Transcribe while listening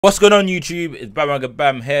What's going on YouTube? It's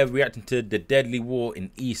Bandwagonbam here, reacting to the deadly war in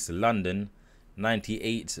East London,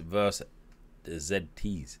 98 versus the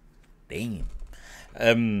ZTs. Damn.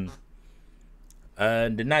 The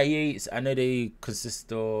 98s, I know they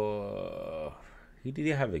consist of, who did they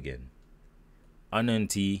have again? Unknown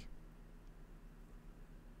T,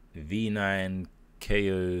 V9,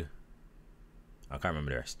 KO, I can't remember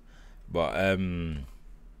the rest. But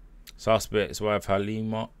Suspects, wife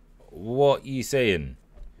Halima. What you saying?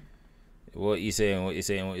 What you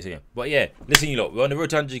saying? But yeah, listen, you lot, we're on the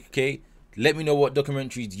road to 100k. Let me know what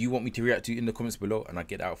documentaries you want me to react to in the comments below, and I'll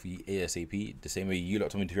get out for you ASAP. The same way you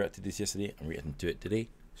lot told me to react to this yesterday, I'm reacting to it today.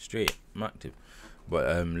 Straight, I'm active.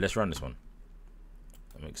 But let's run this one.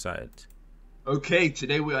 I'm excited. Okay,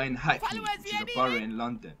 today we are in Hackney, which is a borough in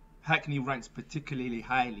London. Hackney ranks particularly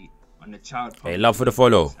highly on the child poverty. Hey, love for the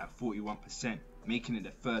follow. At 41%, making it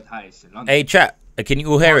the third highest in London. Hey, chat. Can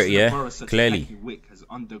you all hear it? Yeah, clearly. Wick has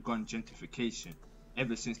undergone gentrification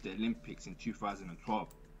ever since the Olympics in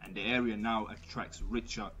 2012, and the area now attracts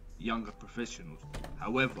richer, younger professionals.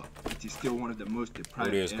 However, it is still one of the most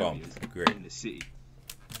deprived areas in the city.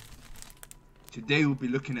 Today we'll be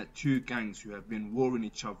looking at two gangs who have been warring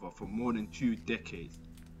each other for more than 2 decades.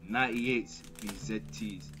 98s v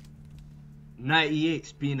ZTs.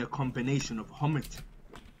 98s being a combination of homicide.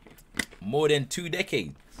 More than 2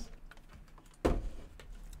 decades.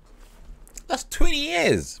 That's 20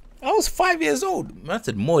 years. I was 5 years old. I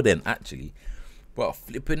said more than, actually. But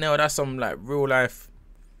flipping now, that's some like real life.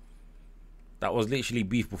 That was literally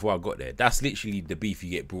beef before I got there. That's literally the beef you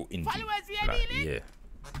get brought into. Like, yeah.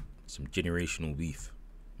 Some generational beef.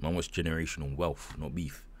 Man, what's generational wealth, not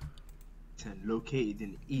beef. Located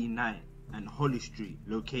in E9 and Holly Street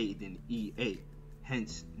located in E8.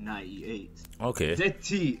 Hence 98. Okay.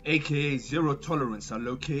 ZT, aka Zero Tolerance, are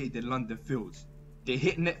located in London Fields. They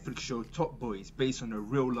hit Netflix show Top Boys based on a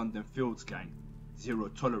real London Fields gang, Zero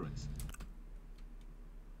Tolerance.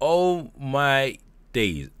 Oh my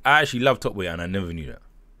days. I actually love Top Boy and I never knew that.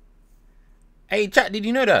 Hey chat, did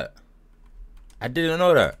you know that? I didn't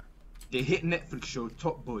know that. They hit Netflix show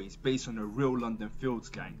Top Boys based on a real London Fields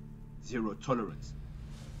gang, Zero Tolerance.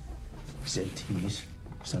 ZTs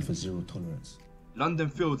stand for Zero Tolerance. London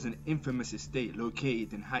Fields, an infamous estate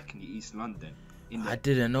located in Hackney, East London. In the I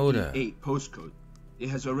didn't know that. 8 postcode. It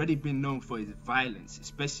has already been known for its violence,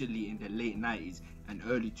 especially in the late 90s and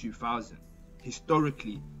early 2000s.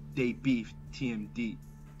 Historically, they beefed TMD,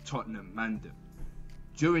 Tottenham, Mandem.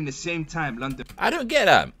 During the same time, London... I don't get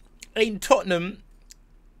that. Ain't Tottenham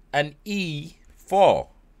and E4.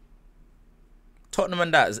 Tottenham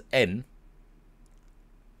and that is N.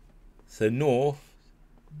 So north,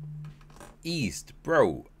 east,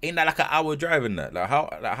 bro. Ain't that like an hour driving that? Like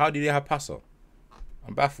how do they have Passer?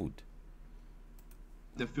 I'm baffled.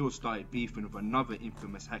 The field started beefing with another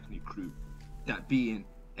infamous Hackney crew, that being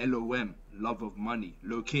LOM, Love of Money,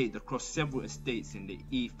 located across several estates in the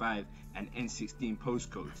E5 and N16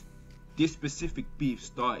 postcodes. This specific beef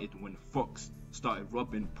started when Fox started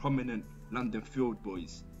robbing prominent London Field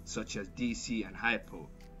boys such as DC and Hypo,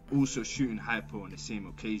 also shooting Hypo on the same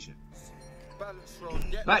occasion.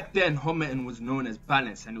 Back then, Homerton was known as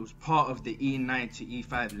Balance, and it was part of the E9 to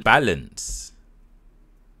E5 Balance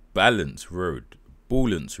Road.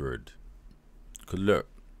 Balance Road. Cause look,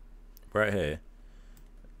 right here.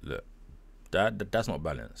 Look, that's not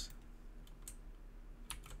Balance.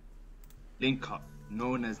 Link up,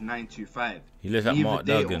 known as 925. He looks like Mark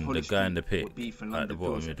Duggan, the guy in the pit at the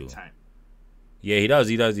bottom middle. Yeah, he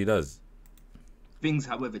does. Things,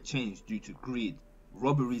 however, changed due to greed.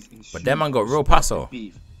 Robberies ensued. But that man got real passer.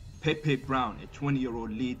 Beef. Pepe Brown, a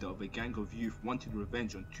 20-year-old leader of a gang of youth, wanted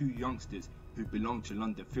revenge on 2 youngsters who belonged to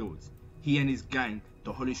London Fields. He and his gang,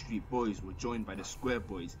 the Holly Street Boys, were joined by the Square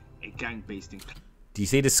Boys, a gang based in... Do you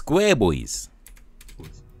say the Square Boys?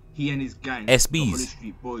 He and his gang, SBs. the Holly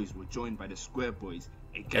Street Boys, were joined by the Square Boys,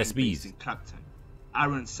 a gang based in Clapton.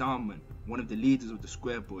 Aaron Salmon, one of the leaders of the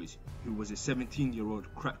Square Boys, who was a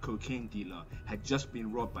 17-year-old crack cocaine dealer, had just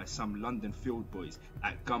been robbed by some London Field boys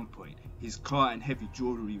at gunpoint. His car and heavy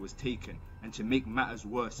jewellery was taken, and to make matters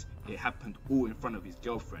worse, it happened all in front of his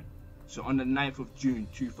girlfriend. So on the 9th of June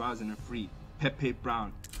 2003, Pepe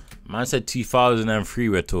Brown... Man said 2003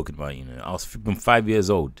 we're talking about, you know. I was flipping 5 years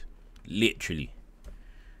old. Literally.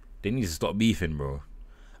 They need to stop beefing, bro.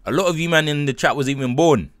 A lot of you man in the chat was even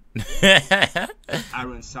born.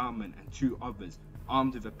 Aaron Salmon and 2 others,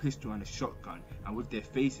 armed with a pistol and a shotgun, and with their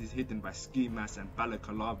faces hidden by ski masks and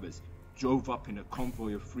balaclavas, drove up in a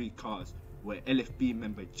convoy of 3 cars, where LFB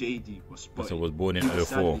member JD was spotted. So was born in 04.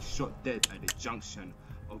 Sadly shot dead at the junction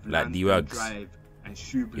of like D-Wags. Drive and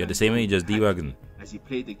Shoeburn. You're the same age as D-Wagon. As he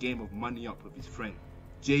played the game of money up with his friend.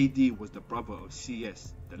 JD was the brother of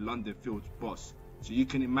CS, the London Fields boss, so you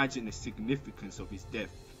can imagine the significance of his death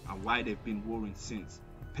and why they've been warring since.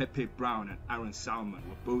 Pepe Brown and Aaron Salmon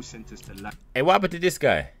were both sentenced to life. Hey, what happened to this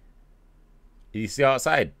guy? Did you see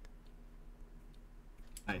outside?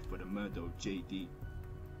 For the murder of JD.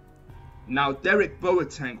 Now, Derek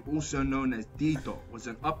Boateng, also known as D-Dot, was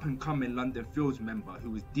an up-and-coming London Fields member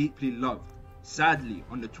who was deeply loved. Sadly,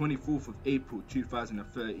 on the 24th of April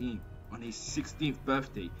 2013, on his 16th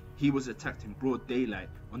birthday, he was attacked in broad daylight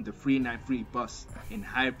on the 393 bus in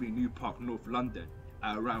Highbury, New Park, North London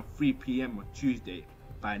at around 3 PM on Tuesday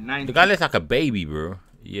by 9. The guy looks like a baby, bro.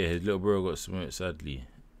 Yeah, his little bro got smoked, sadly.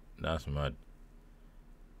 That's mad.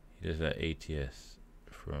 He does that ATS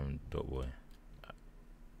from Dot Boy.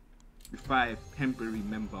 5 Pembury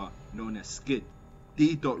member known as Skid.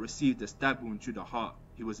 D-Dot received a stab wound to the heart.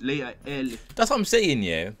 He was later airlifted. That's what I'm saying,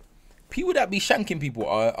 yeah. People that be shanking people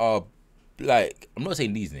are like, I'm not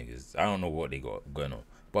saying these niggas. I don't know what they got going on.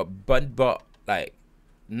 But like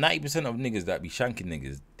 90% of niggas that be shanking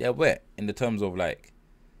niggas, they're wet in the terms of like,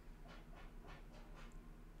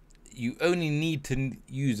 you only need to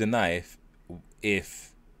use a knife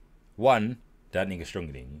if, one, that nigga's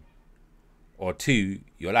stronger than you, or two,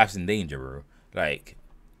 your life's in danger, bro. Like,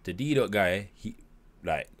 the D-Dot guy, he,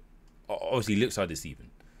 like, obviously looks are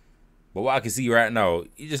deceiving. But what I can see right now,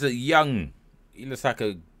 he just looks young. He looks like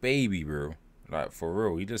a baby, bro. Like, for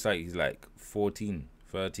real. He looks like he's like 14,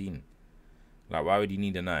 13. Like, why would he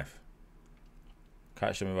need a knife?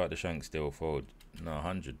 Catch him about the shank still forward. No,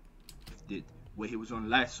 100. Where he was on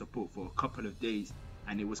life support for a couple of days,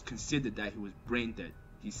 and it was considered that he was brain dead.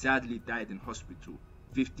 He sadly died in hospital.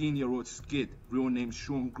 15-year-old Skid, real name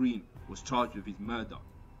Sean Green, was charged with his murder.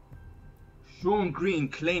 Sean Green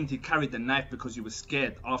claimed he carried the knife because he was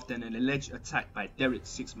scared after an alleged attack by Derek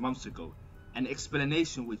 6 months ago, an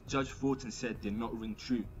explanation which Judge Thornton said did not ring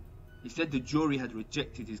true. He said the jury had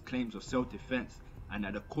rejected his claims of self-defense and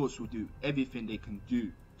that the courts will do everything they can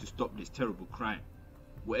do to stop this terrible crime.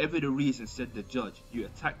 Whatever the reason, said the judge, you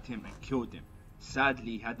attacked him and killed him.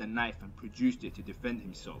 Sadly, he had a knife and produced it to defend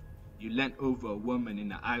himself. You leant over a woman in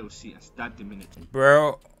the aisle seat and stabbed him in the chest.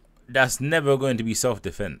 Bro, that's never going to be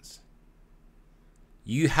self-defense.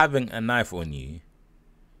 You having a knife on you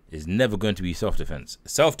is never going to be self-defense.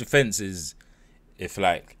 Self-defense is if,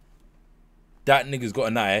 like, that nigga's got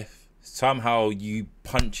a knife, somehow you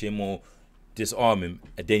punch him or disarm him,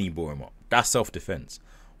 and then you bore him up. That's self-defense.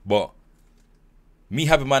 But me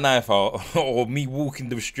having my knife out, or me walking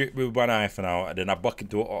the strip with my knife out, and then I buck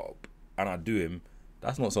into it up and I do him,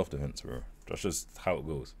 that's not self-defense, bro. That's just how it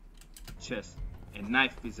goes. Chest. A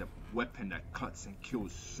knife is a weapon that cuts and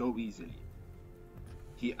kills so easily.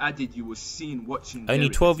 He added you were seen watching. Only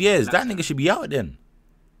 12 years. That nigga should be out then.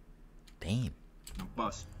 Damn.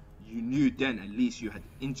 Bus. You knew then at least you had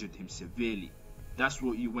injured him severely. That's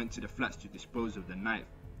what you went to the flats to dispose of the knife.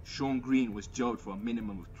 Sean Green was jailed for a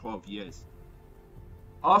minimum of 12 years.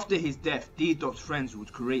 After his death, D-Dot's friends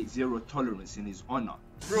would create zero tolerance in his honor.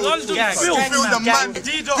 London feel the man.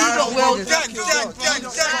 D-Dot will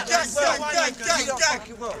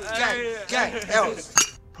gang.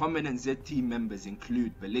 Prominent ZT members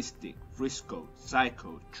include Ballistic, Frisco,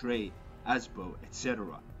 Psycho, Trey, Asbo,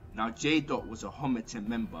 etc. Now J-Dot was a Homerton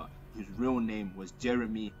member whose real name was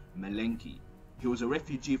Jeremy Malengi. He was a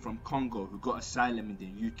refugee from Congo who got asylum in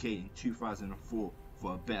the UK in 2004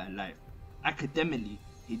 for a better life. Academically,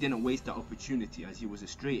 he didn't waste that opportunity as he was a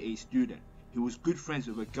straight A student. He was good friends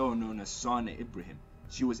with a girl known as Sana Ibrahim.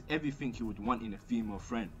 She was everything he would want in a female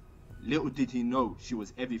friend. Little did he know she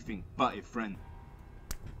was everything but a friend.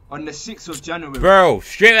 On the 6th of January... Bro,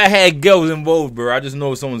 straight ahead girls involved, bro. I just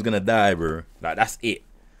know someone's gonna die, bro. Like, that's it.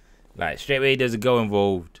 Like, straight away there's a girl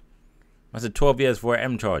involved. That's a 12 years for an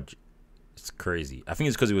M charge. It's crazy. I think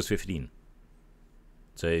it's because he was 15.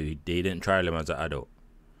 So they didn't trial him as an adult.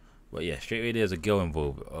 But yeah, straight away there's a girl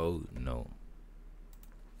involved. Oh, no.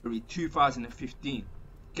 2015,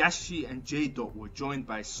 Gashi and J-Dot were joined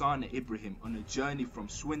by Sana Ibrahim on a journey from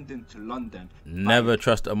Swindon to London. Never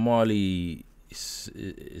trust a Marley. She's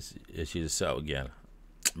a settled girl.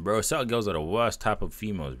 Bro, settled girls are the worst type of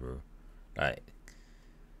females, bro. Like,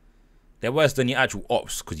 they're worse than your actual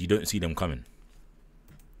ops because you don't see them coming.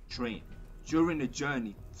 Train. During the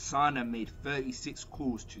journey, Sana made 36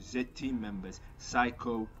 calls to ZT members,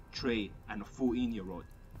 Psycho, Trey, and a 14-year-old.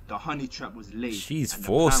 The honey trap was laid. She's and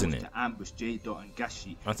forcing the plan was it. to ambush J-Dot and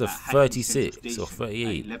Gashi. That's a 36 or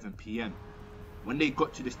 38. At 11 PM. When they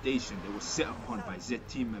got to the station, they were set upon by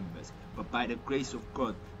ZT members, but by the grace of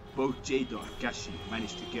God, both J-Dot and Gashi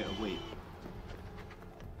managed to get away.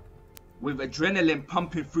 With adrenaline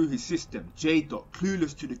pumping through his system, J-Dot,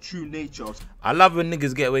 clueless to the true nature of... I love when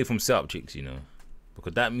niggas get away from setup chicks, you know,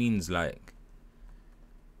 because that means like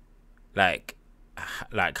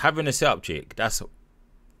having a setup chick that's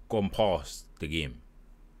gone past the game.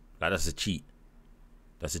 Like that's a cheat.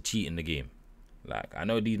 That's a cheat in the game. Like I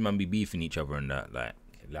know these men be beefing each other and that, like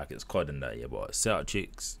it's COD and that, yeah, but setup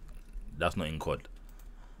chicks, that's not in COD.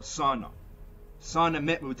 Sana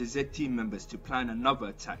met with the Z team members to plan another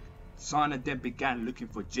attack. Sana then began looking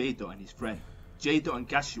for J-Dot and his friend. J-Dot and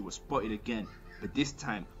Gashi were spotted again, but this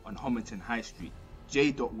time on Homerton High Street.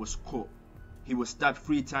 J-Dot was caught. He was stabbed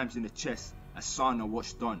 3 times in the chest as Sana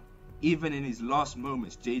watched on. Even in his last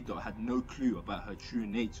moments, J-Dot had no clue about her true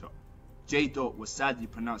nature. J-Dot was sadly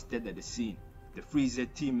pronounced dead at the scene. The 3 Z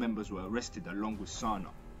team members were arrested along with Sana.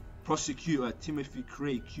 Prosecutor Timothy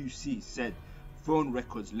Craig QC said phone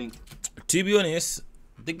records linked. To be honest,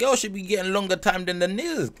 the girl should be getting longer time than the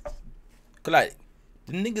niggas. Cause like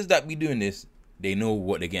the niggas that be doing this, they know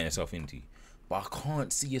what they're getting themselves into. But I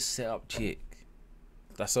can't see a setup chick.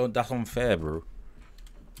 That's unfair, bro.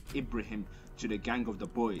 Ibrahim to the gang of the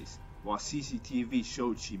boys, while CCTV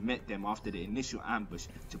showed she met them after the initial ambush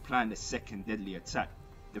to plan the second deadly attack.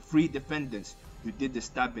 The 3 defendants who did the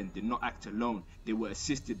stabbing did not act alone. They were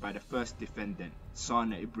assisted by the first defendant,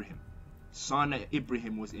 Sana Ibrahim. Sana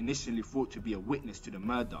Ibrahim was initially thought to be a witness to the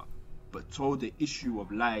murder, but told the issue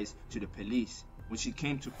of lies to the police. When she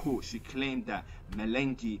came to court, she claimed that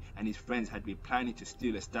Melengi and his friends had been planning to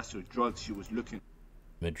steal a stash of drugs she was looking.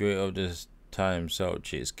 Majority of this time, setup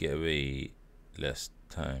chicks get away less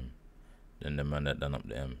time than the man that done up to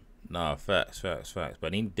them. Nah, facts.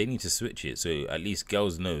 But they need to switch it so at least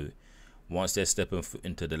girls know once they're stepping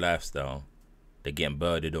into the lifestyle, they're getting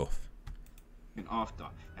birded off. After,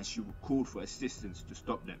 and she called for assistance to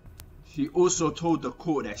stop them. She also told the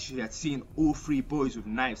court that she had seen all 3 boys with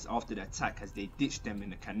knives after the attack as they ditched them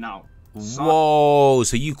in the canal. Whoa,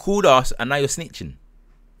 so you called us and now you're snitching.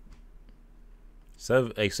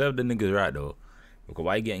 Serve the niggas right though. Because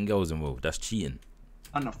why are you getting girls involved? That's cheating.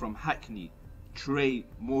 Anna from Hackney, Trey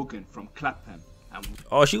Morgan from Clapham. And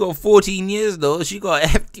oh, she got 14 years though. She got a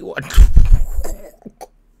hefty one.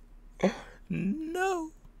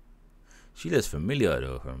 No. She looks familiar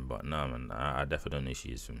though, but nah, man, I definitely don't know she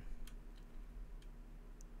is from.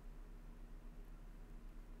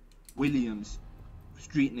 Williams,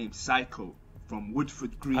 street name Psycho, from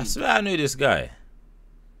Woodford Green. I swear I knew this guy.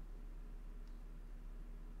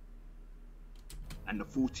 And the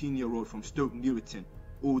 14-year-old from Stoke Newington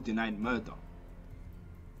all denied murder.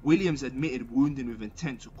 Williams admitted wounding with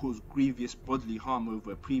intent to cause grievous bodily harm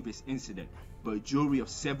over a previous incident, but a jury of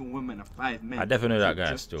 7 women and 5 men. I definitely know that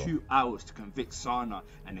guy just still. 2 hours to convict Sana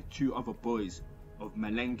and the 2 other boys of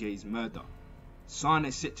Melenge's murder. Sana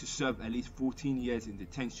is set to serve at least 14 years in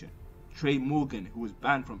detention. Trey Morgan, who was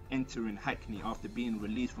banned from entering Hackney after being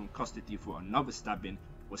released from custody for another stabbing,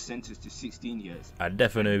 was sentenced to 16 years. I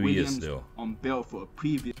definitely know he is Williams still. on bail for a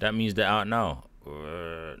previous. That means they're out now.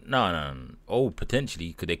 No. Oh, potentially,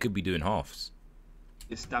 because they could be doing halves.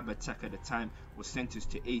 The stab attack at the time was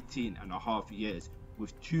sentenced to 18.5 years,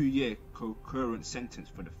 with 2-year concurrent sentence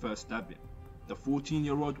for the first stabbing. The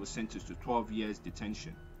 14-year-old was sentenced to 12 years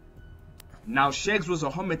detention. Now, Sheggs was a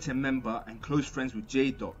Homerton member and close friends with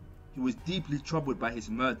J-Dot. He was deeply troubled by his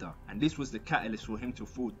murder, and this was the catalyst for him to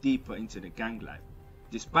fall deeper into the gang life.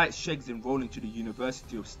 Despite Sheggs enrolling to the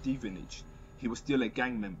University of Stevenage, he was still a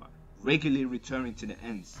gang member, regularly returning to the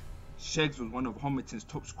ends. Sheggs was one of Homerton's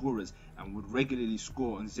top scorers and would regularly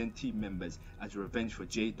score on Zen team members as revenge for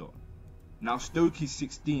J-Dot. Now, Stokey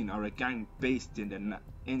 16 are a gang based in the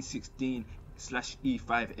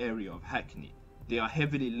N16/E5 area of Hackney. They are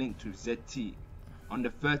heavily linked with ZT. On the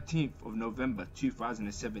 13th of November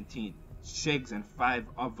 2017, Sheggs and 5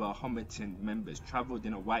 other Homerton members travelled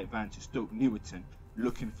in a white van to Stoke Newington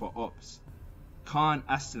looking for ops. Khan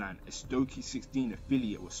Aslan, a Stokey 16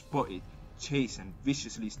 affiliate, was spotted, chased and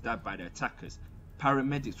viciously stabbed by the attackers.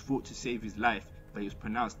 Paramedics fought to save his life, but he was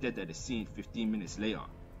pronounced dead at the scene 15 minutes later.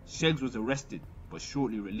 Sheggs was arrested but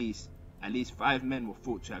shortly released. At least 5 men were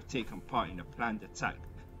thought to have taken part in the planned attack,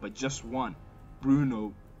 but just one,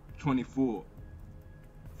 Bruno, 24,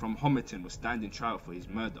 from Homerton, was standing trial for his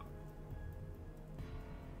murder.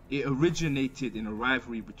 It originated in a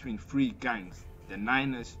rivalry between 3 gangs, the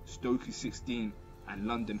Niners, Stokey 16 and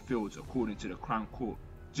London Fields, according to the Crown Court.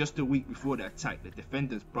 Just a week before the attack, the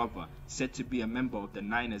defendant's brother, said to be a member of the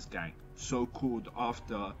Niners gang, so called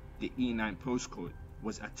after the E9 postcode,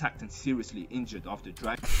 was attacked and seriously injured after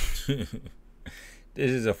driving.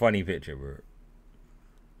 This is a funny picture, bro.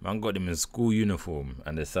 Man got him in school uniform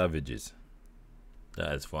and the savages.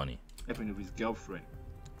 That is funny. With his girlfriend.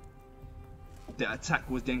 The attack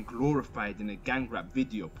was then glorified in a gang rap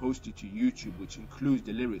video posted to YouTube, which includes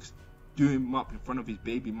the lyrics, "Do him up in front of his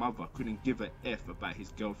baby mother, couldn't give a F about his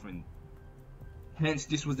girlfriend." Hence,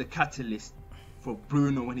 this was the catalyst for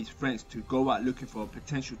Bruno and his friends to go out looking for a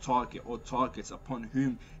potential target or targets upon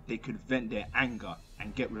whom they could vent their anger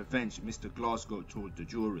and get revenge, Mr. Glasgow told the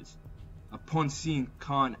jurors. Upon seeing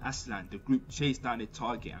Khan Aslan, the group chased down the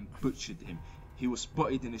target and butchered him. He was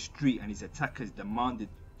spotted in the street and his attackers demanded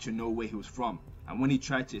to know where he was from, and when he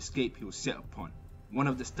tried to escape, he was set upon. One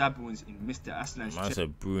of the stab wounds in Mr. Aslan's chest.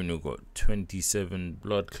 Said Bruno got 27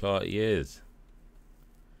 blood clot years.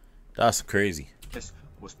 That's crazy.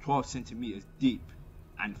 Was 12 centimeters deep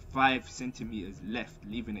and 5 centimeters left,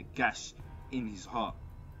 leaving a gash in his heart.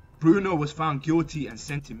 Bruno was found guilty and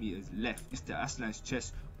centimeters left. Mr. Aslan's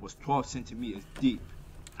chest was 12 centimeters deep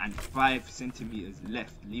and 5 centimeters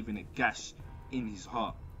left, leaving a gash in his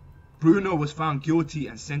heart. Bruno was found guilty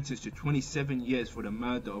and sentenced to 27 years for the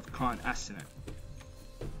murder of Khan Aslan.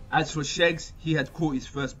 As for Sheggs, he had caught his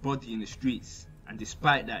first body in the streets, and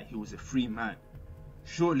despite that, he was a free man.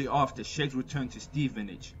 Shortly after, Sheggs returned to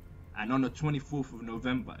Stevenage, and on the 24th of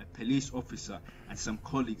November, a police officer and some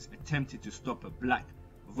colleagues attempted to stop a black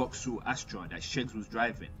Vauxhall Astra that Sheggs was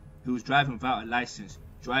driving. He was driving without a license,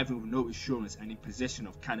 driving with no insurance, and in possession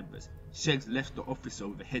of cannabis. Sheggs left the officer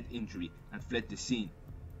with a head injury and fled the scene.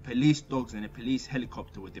 Police dogs and a police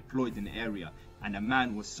helicopter were deployed in the area, and the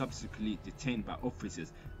man was subsequently detained by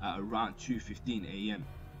officers at around 2:15 AM.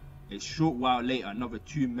 A short while later, another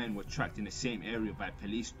 2 men were tracked in the same area by a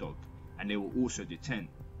police dog, and they were also detained.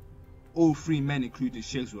 All 3 men, including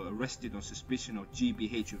Sheggs, were arrested on suspicion of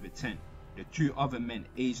GBH with intent. The 2 other men,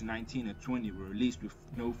 aged 19 and 20, were released with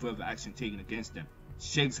no further action taken against them.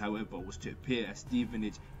 Sheggs, however, was to appear at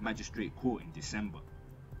Stevenage Magistrate Court in December.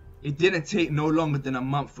 It didn't take no longer than a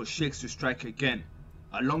month for Sheggs to strike again.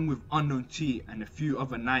 Along with Unknown T and a few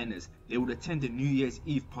other Niners, they would attend a New Year's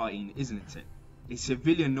Eve party in Islington. A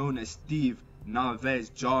civilian known as Steve Narvaez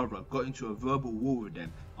Jara got into a verbal war with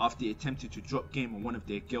them after he attempted to drop game on one of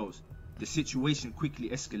their girls. The situation quickly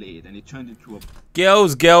escalated and it turned into a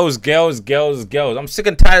girls. I'm sick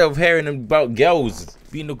and tired of hearing about girls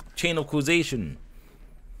being the chain of causation.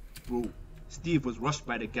 brawl. Steve was rushed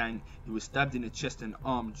by the gang. He was stabbed in the chest and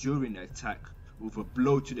arm during the attack, with a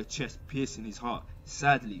blow to the chest piercing his heart.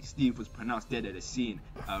 Sadly, Steve was pronounced dead at the scene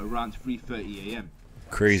at around 3:30 AM.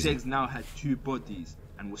 Crazy. Sheggs now had 2 bodies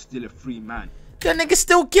and was still a free man. That nigga's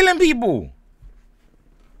still killing people.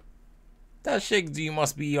 That Sheggs, you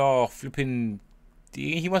must be our flipping.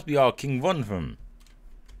 He must be our King Von from.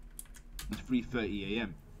 3:30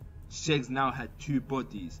 AM. Sheggs now had 2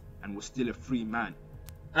 bodies and was still a free man.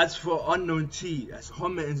 As for Unknown T, as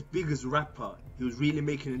Homerton's biggest rapper, he was really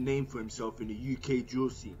making a name for himself in the UK drill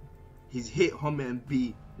scene. His hit Homerton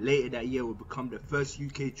B later that year would become the first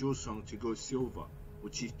UK drill song to go silver,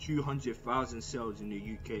 which is 200,000 sales in the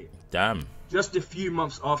UK. Damn. Just a few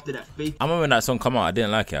months after that fake. I remember when that song come out, I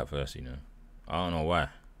didn't like it at first, you know. I don't know why.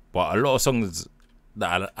 But a lot of songs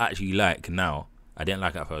that I actually like now, I didn't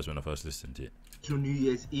like at first when I first listened to it. To New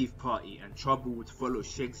Year's Eve party, and trouble would follow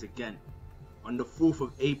Sheggs again. On the 4th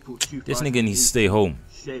of April 2000, this nigga needs to stay home.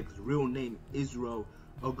 Sheggs, real name Israel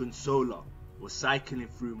Ogunsola, was cycling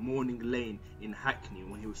through Morning Lane in Hackney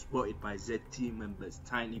when he was spotted by ZT members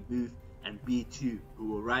Tiny Booth and B2,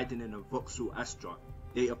 who were riding in a Vauxhall Astra.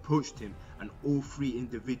 They approached him and all 3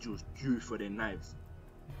 individuals drew for their knives.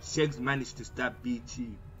 Sheggs managed to stab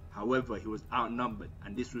B2, however he was outnumbered,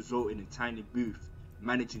 and this resulted in Tiny Booth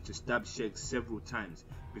managing to stab Sheggs several times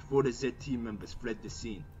before the ZT members fled the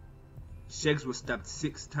scene. Sheggs was stabbed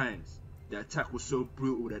 6 times. The attack was so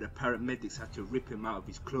brutal that the paramedics had to rip him out of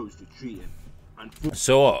his clothes to treat him.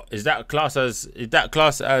 So what? Is that class as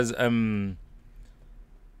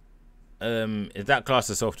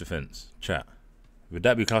self-defense? Chat. Would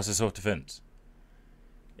that be classed as self-defense?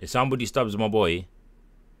 If somebody stabs my boy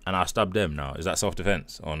and I stab them now, is that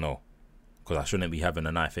self-defense or no? Because I shouldn't be having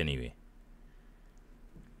a knife anyway.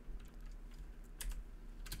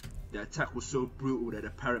 The attack was so brutal that the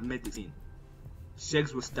paramedics.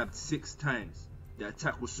 Sheggs was stabbed 6 times. The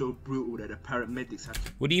attack was so brutal that the paramedics had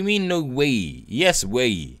to. What do you mean no way? Yes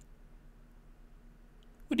way.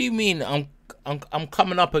 What do you mean I'm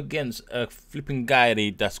coming up against a flipping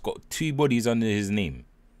guy that's got 2 bodies under his name?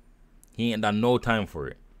 He ain't done no time for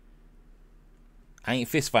it. I ain't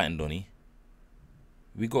fist fighting, Donny.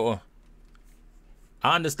 We gotta.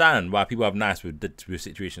 I understand why people have knives with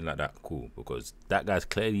situations like that. Cool, because that guy's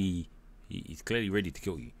clearly he's clearly ready to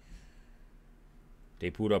kill you. They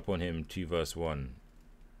pulled up on him 2-1,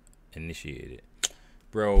 initiated it.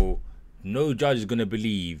 Bro, no judge is gonna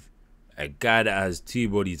believe A guy that has 2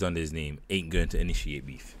 bodies under his name ain't going to initiate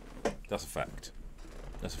beef. That's a fact.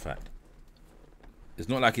 That's a fact. It's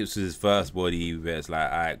not like it's his first body where it's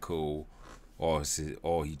like, alright, cool, or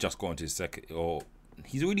he just got into his second, or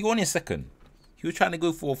he's already on his second. He was trying to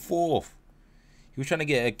go for a 4th. He was trying to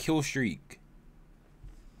get a kill streak.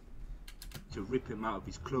 To rip him out of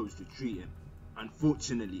his clothes to treat him.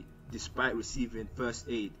 Unfortunately, despite receiving first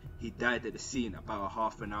aid, he died at the scene about a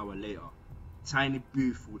half an hour later. Tiny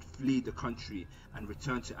Booth would flee the country and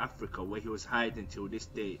return to Africa, where he was hiding till this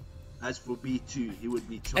day. As for B2, he would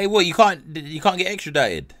be... Hey, what? You can't get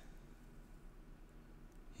extradited?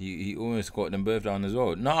 He almost got them both down as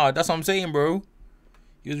well. Nah, that's what I'm saying, bro.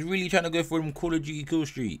 He was really trying to go for them Call of Duty kill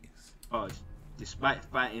streaks. Despite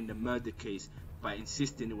fighting the murder case by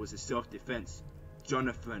insisting it was a self-defense,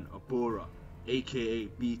 Jonathan Abora, aka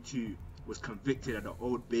B2, was convicted at the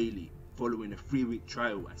Old Bailey following a 3-week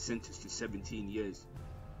trial and sentenced to 17 years.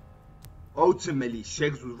 Ultimately,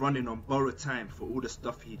 Sheggs was running on borrowed time for all the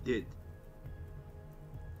stuff he did.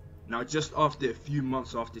 Now, just after a few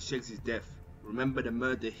months after Sheggs' death, remember the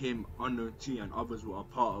murder him, Unknown T and others were a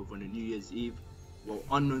part of on a New Year's Eve? Well,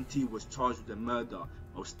 Unknown T was charged with the murder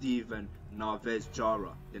of Stephen Narvez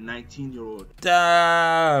Jara, the 19-year-old.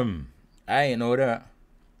 Damn! I ain't know that.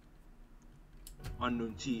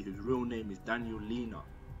 Unknown T, whose real name is Daniel Lena,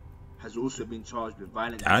 has also been charged with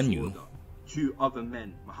violent disorder. 2 other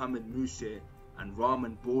men, Mohammed Mousse and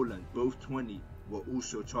Rahman Borland, both 20, were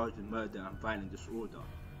also charged with murder and violent disorder.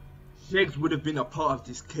 Sheggs would have been a part of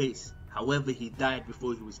this case, however he died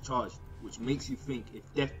before he was charged, which makes you think if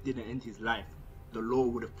death didn't end his life, the law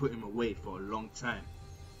would have put him away for a long time.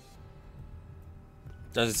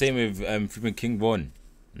 That's the same with freaking King Von.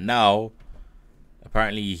 Now,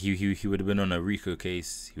 apparently he would have been on a RICO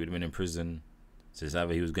case, he would have been in prison, so it's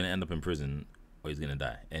either he was going to end up in prison or he's going to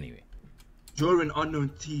die. Anyway. During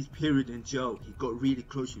Unknown T's period in jail, he got really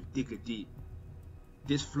close with Digger D.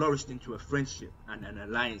 This flourished into a friendship and an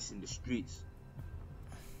alliance in the streets.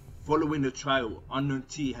 Following the trial, Unknown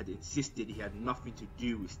T had insisted he had nothing to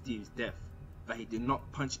do with Steve's death, that he did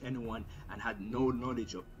not punch anyone and had no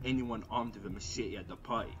knowledge of anyone armed with a machete at the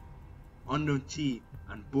party. Unknown T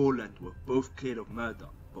and Borland were both cleared of murder,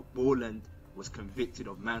 but Borland was convicted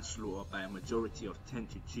of manslaughter by a majority of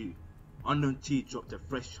 10-2. Unknown T dropped a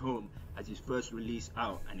fresh home as his first release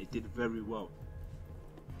out, and it did very well.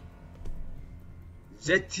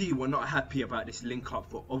 ZT were not happy about this link up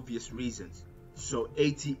for obvious reasons, so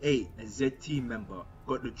 88, a ZT member,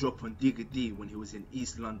 got the drop on Digger D when he was in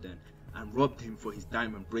East London and robbed him for his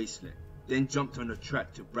diamond bracelet, then jumped on the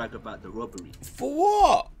track to brag about the robbery. For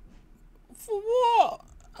what? For what?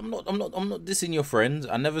 I'm not dissing your friends.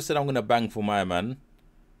 I never said I'm gonna bang for my man.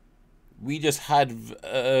 We just had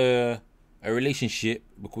a relationship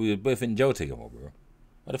because we were both in jail together, bro.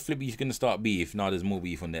 How the flip are you gonna start beef now there's more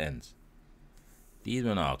beef on the ends? These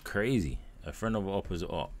men are crazy. A friend of opposite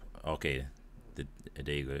op. Okay,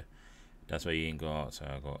 there you go. That's why you ain't go out. So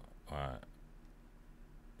I got alright.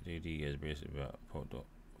 DD gets bracelet about popped up.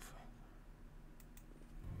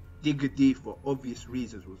 Digger D, for obvious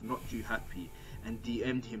reasons, was not too happy and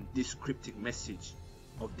DM'd him this cryptic message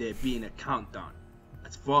of there being a countdown.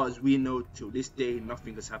 As far as we know, till this day,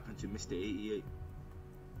 nothing has happened to Mr. 88.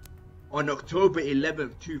 On October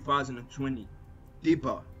 11, 2020,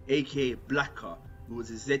 Dibba, aka Blacker, who was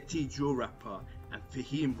a ZT drill rapper, and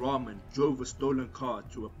Fahim Rahman drove a stolen car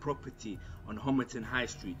to a property on Homerton High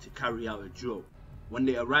Street to carry out a drill. When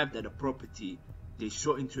they arrived at the property, they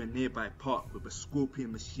shot into a nearby park with a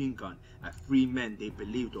Scorpion machine gun at 3 men they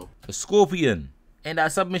believed of. A Scorpion? And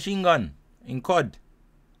that submachine gun in COD?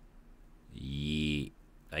 Yeah,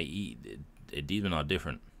 these men are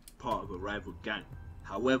different. Part of a rival gang.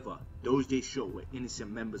 However, those they shot were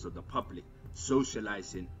innocent members of the public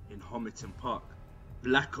socializing in Homerton Park.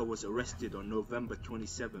 Blacker was arrested on November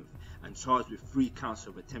 27th and charged with 3 counts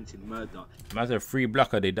of attempted murder. Matter of free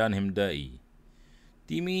Blacker, they done him dirty.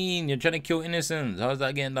 Do you mean you're trying to kill innocents? How's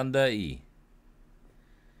that getting done dirty?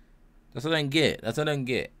 That's what I don't get. That's what I don't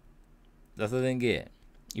get. That's what I don't get.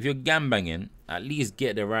 If you're gangbanging, at least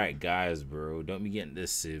get the right guys, bro. Don't be getting the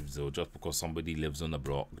civs or just because somebody lives on the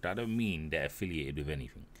block. That don't mean they're affiliated with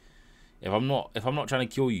anything. If I'm not trying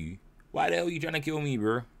to kill you, why the hell are you trying to kill me,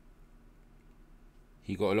 bro?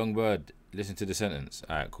 He got a long bird. Listen to the sentence.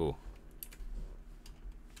 Alright, cool.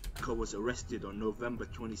 Was arrested on November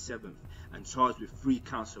 27th and charged with 3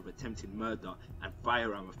 counts of attempted murder and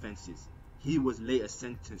firearm offences. He was later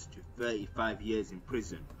sentenced to 35 years in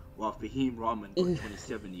prison, while Fahim Rahman got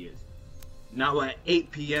 27 years. Now at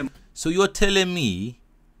 8 PM. So you're telling me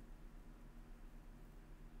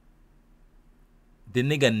the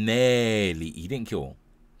nigga nearly, he didn't kill,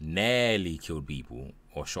 nearly killed people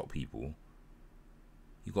or shot people,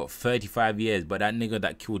 you got 35 years, but that nigga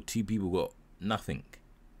that killed 2 people got nothing.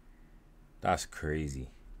 That's crazy.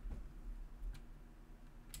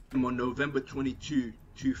 On November 22,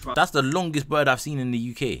 2000. That's the longest bird I've seen in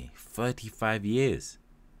the UK. 35 years.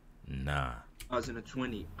 Nah.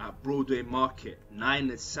 2020 at Broadway Market,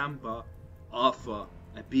 Nine Samba, Arthur,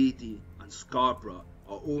 Abidi, and Scarborough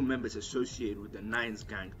are all members associated with the Nines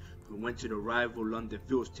gang who went to the rival London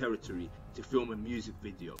Fields territory to film a music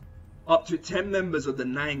video. Up to 10 members of the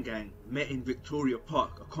Nine gang met in Victoria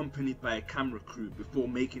Park accompanied by a camera crew before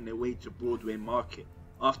making their way to Broadway Market.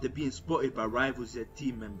 After being spotted by rival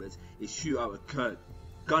ZT members, a shootout occurred.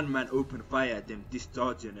 Gunman opened fire at them,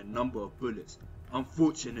 discharging a number of bullets.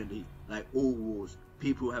 Unfortunately, like all wars,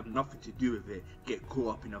 people who have nothing to do with it get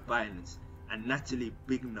caught up in the violence. And Natalie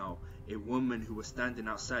Bignall, a woman who was standing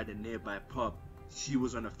outside a nearby pub, she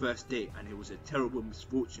was on a first date and it was a terrible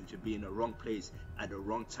misfortune to be in the wrong place at the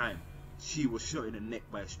wrong time. She was shot in the neck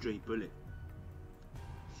by a stray bullet.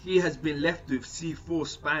 She has been left with C4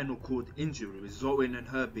 spinal cord injury, resulting in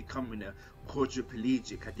her becoming a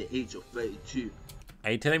quadriplegic at the age of 32.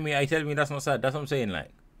 Are you telling me that's not sad? That's what I'm saying,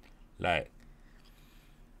 like,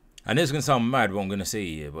 I know it's gonna sound mad what I'm gonna say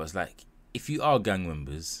here, but it's like, if you are gang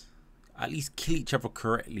members, at least kill each other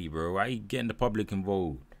correctly, bro. Why are you getting the public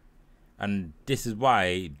involved? And this is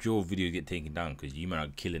why drill videos get taken down, because you might are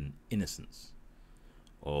killing innocents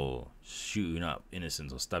or shooting up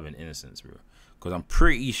innocents or stabbing innocents, bro. Because I'm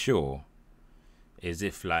pretty sure, as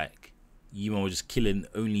if like you might just killing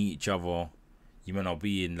only each other, you might not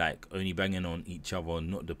being like only banging on each other,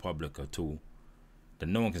 not the public at all,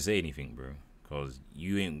 then no one can say anything, bro. Because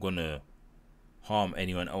you ain't gonna harm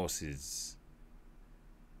anyone else's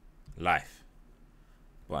life.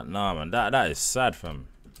 But nah, man, that is sad, fam.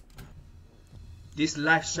 This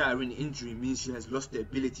life-shattering injury means she has lost the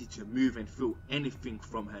ability to move and feel anything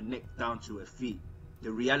from her neck down to her feet.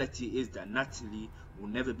 The reality is that Natalie will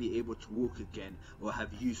never be able to walk again or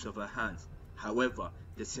have use of her hands. However,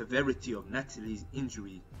 the severity of Natalie's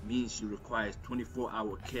injury means she requires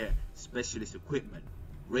 24-hour care, specialist equipment,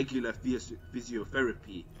 regular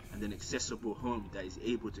physiotherapy, and an accessible home that is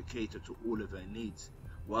able to cater to all of her needs.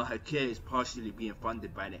 While her care is partially being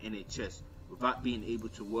funded by the NHS, without being able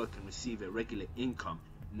to work and receive a regular income,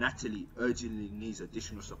 Natalie urgently needs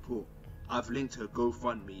additional support. I've linked her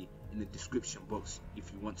GoFundMe in the description box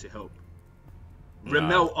if you want to help. Nah.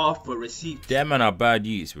 Ramel Arthur received... That man are bad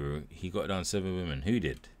youths, bro. He got down 7 women. Who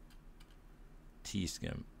did?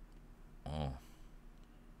 T-Scam. Oh.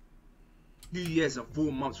 2 years and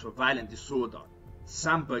 4 months for violent disorder.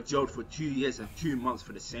 Samba jailed for 2 years and 2 months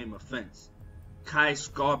for the same offence. Kai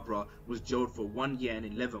Scarborough was jailed for 1 year and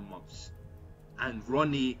 11 months. And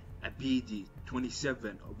Ronnie Abidi,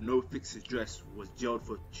 27, of no fixed address, was jailed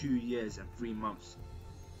for 2 years and 3 months.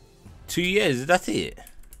 2 years, that's it?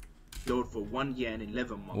 Jailed for 1 year and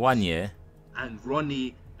 11 months. 1 year? And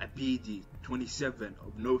Ronnie Abidi, 27,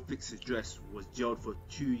 of no fixed address, was jailed for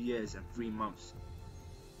 2 years and 3 months.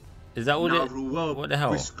 Is that what What the hell?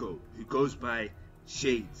 Briscoe, who goes by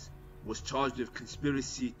Shades, was charged with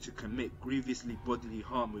conspiracy to commit grievously bodily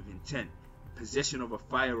harm with intent, possession of a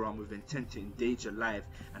firearm with intent to endanger life,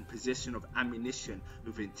 and possession of ammunition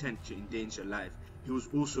with intent to endanger life. He was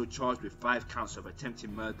also charged with 5 counts of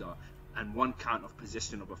attempted murder and 1 count of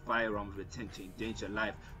possession of a firearm with intent to endanger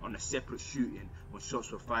life on a separate shooting when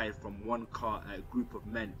shots were fired from one car at a group of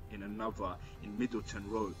men in another in Middleton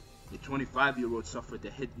Road. The 25-year-old suffered a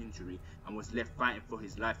head injury and was left fighting for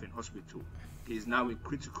his life in hospital. He is now in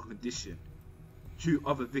critical condition. 2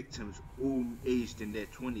 other victims, all aged in their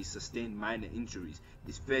 20s, sustained minor injuries.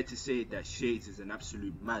 It's fair to say that Shades is an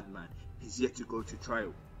absolute madman. He's yet to go to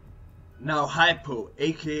trial. Now Hypo,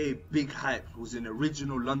 aka Big Hype, was an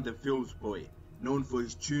original London Fields boy, known for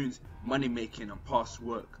his tunes, money making and past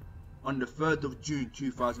work. On the 3rd of June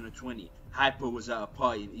 2020, Hypo was at a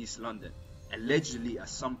party in East London. Allegedly, at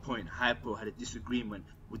some point, Hypo had a disagreement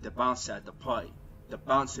with the bouncer at the party, the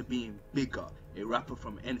bouncer being Bigger, a rapper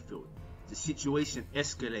from Enfield. The situation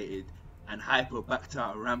escalated and Hypo backed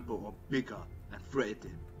out a Rambo on Bigger and threatened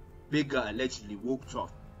him. Bigger allegedly walked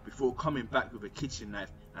off before coming back with a kitchen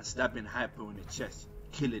knife and stabbing Hypo in the chest,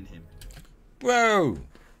 killing him. Bro,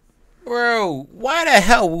 why the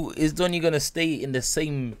hell is Donny gonna stay in the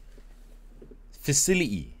same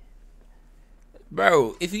facility?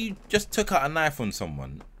 Bro, if you just took out a knife on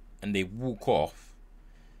someone and they walk off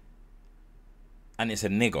and it's a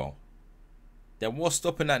nigger, then what's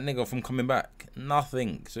stopping that nigger from coming back?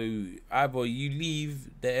 Nothing. So either you leave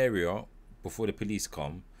the area before the police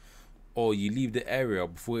come, or you leave the area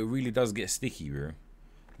before it really does get sticky, bro.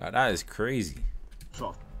 Like, that is crazy.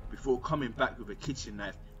 before coming back with a kitchen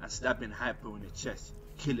knife and stabbing Hypo in the chest,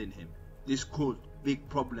 killing him. This caused big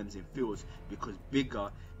problems in Fields because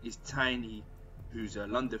Bigger is Tiny, who's a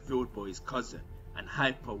London Field boy's cousin, and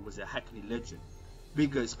Hypo was a Hackney legend.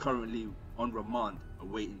 Bigger is currently on remand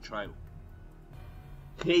awaiting trial.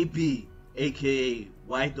 KB, aka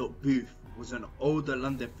Y. Booth, was an older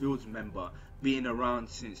London Fields member, being around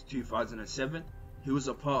since 2007. He was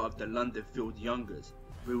a part of the London Field Youngers,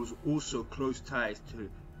 but he was also close ties to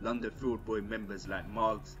London Field Boy members like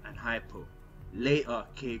Margs and Hypo. Later,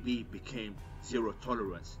 KB became Zero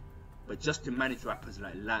Tolerance, but just to manage rappers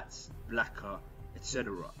like Lats, Blacker,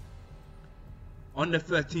 etc. On the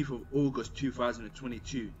 13th of August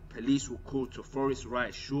 2022, police were called to Forest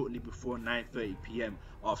Rise shortly before 9:30 PM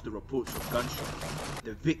after reports of gunshots.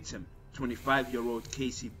 The victim, 25-year-old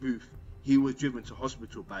Casey Booth, he was driven to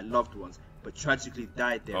hospital by loved ones but tragically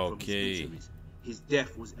died there from his injuries. His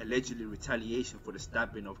death was allegedly retaliation for the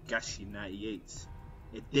stabbing of Gashi 98s.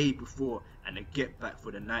 A day before, and a get back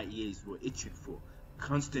for the 98s were itching for.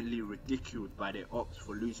 Constantly ridiculed by their ops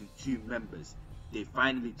for losing 2 members, they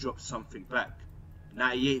finally dropped something back.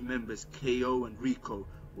 98 members KO and Rico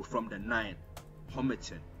were from the 9,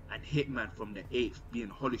 Homerton, and Hitman from the 8th being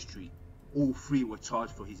Holly Street. All 3 were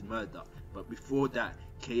charged for his murder, but before that,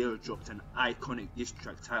 KO dropped an iconic diss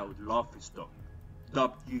track titled Laughing Stock.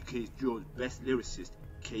 Dubbed UK's Drill's best lyricist,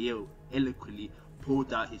 KO eloquently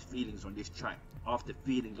poured out his feelings on this track after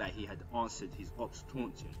feeling like he had answered his ops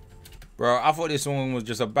taunting. Bro, I thought this song was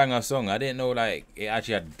just a banger song. I didn't know like it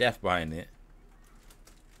actually had death behind it.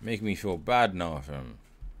 Make me feel bad now, fam.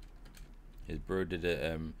 His bro did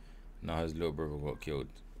it, now his little brother got killed.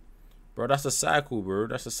 Bro, that's a cycle, bro.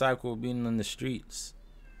 That's a cycle of being on the streets.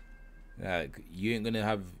 Like, you're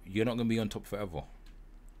not gonna be on top forever.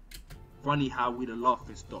 Funny how with a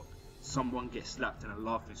laughing stock, someone gets slapped and a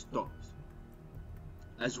laughing stops.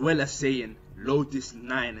 As well as saying, load this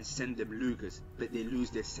 9 and send them Lugers, but they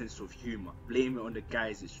lose their sense of humour. Blame it on the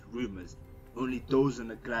guys, it's rumours. Only those on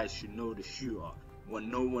the guys should know the shooter. What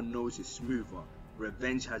no one knows is smoother.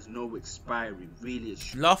 Revenge has no expiry, really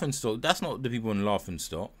it's Laughing Stock, that's not the people in Laughing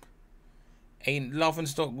Stock. Ain't Laughing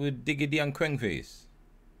Stock with Diggity and Krengface.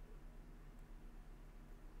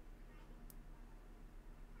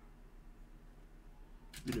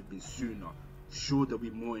 should have been sooner. Sure there'll be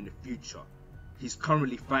more in the future. He's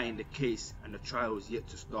currently fighting the case and the trial is yet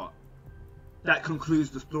to start. That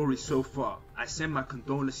concludes the story so far. I send my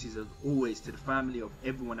condolences as always to the family of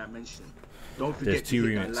everyone I mentioned. Don't forget to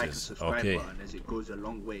hit that like and subscribe button as it goes a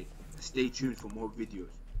long way. And stay tuned for more videos.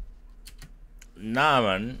 Nah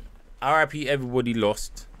man, RIP everybody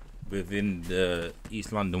lost within the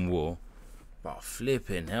East London war. But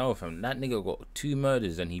flipping hell fam, that nigga got 2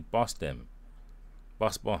 murders and he bust them.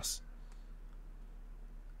 Bust.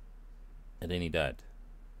 And then he died.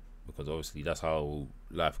 Because obviously that's how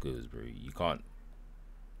life goes, bro. You can't,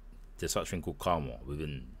 there's such thing called karma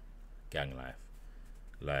within gang life.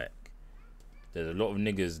 Like, there's a lot of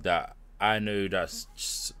niggas that I know that's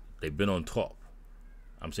just, they've been on top.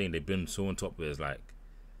 I'm saying they've been so on top where it's like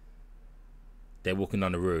they're walking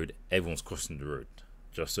down the road, everyone's crossing the road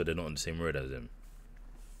just so they're not on the same road as them.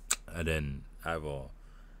 And then either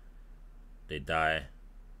they die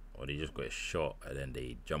or they just got shot and then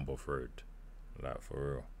they jump off road. Like,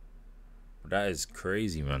 for real. That is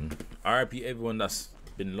crazy, man. RIP everyone that's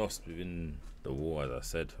been lost within the war, as I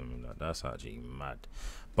said for me. Like, that's actually mad.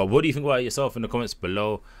 But what do you think about it yourself in the comments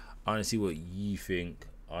below? I want to see what you think.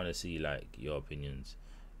 I want to see like your opinions.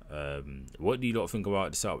 What do you lot think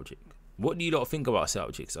about the setup chick? What do you lot think about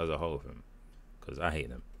setup chicks as a whole of them? Because I hate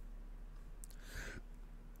them.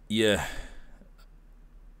 Yeah.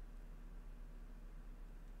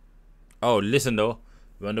 Oh, listen though.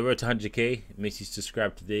 We're on the road to 100k. Make sure you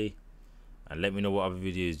subscribe today. And let me know what other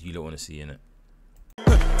videos you lot want to see in it.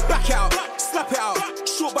 Back out, slap it out.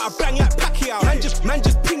 Short but I bang like Pacquiao. Man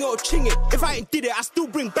just ping it or ching it. If I ain't did it, I still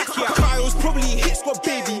bring back out. Kyle's probably hit squad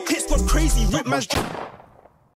baby. Hit squad crazy. Rip man's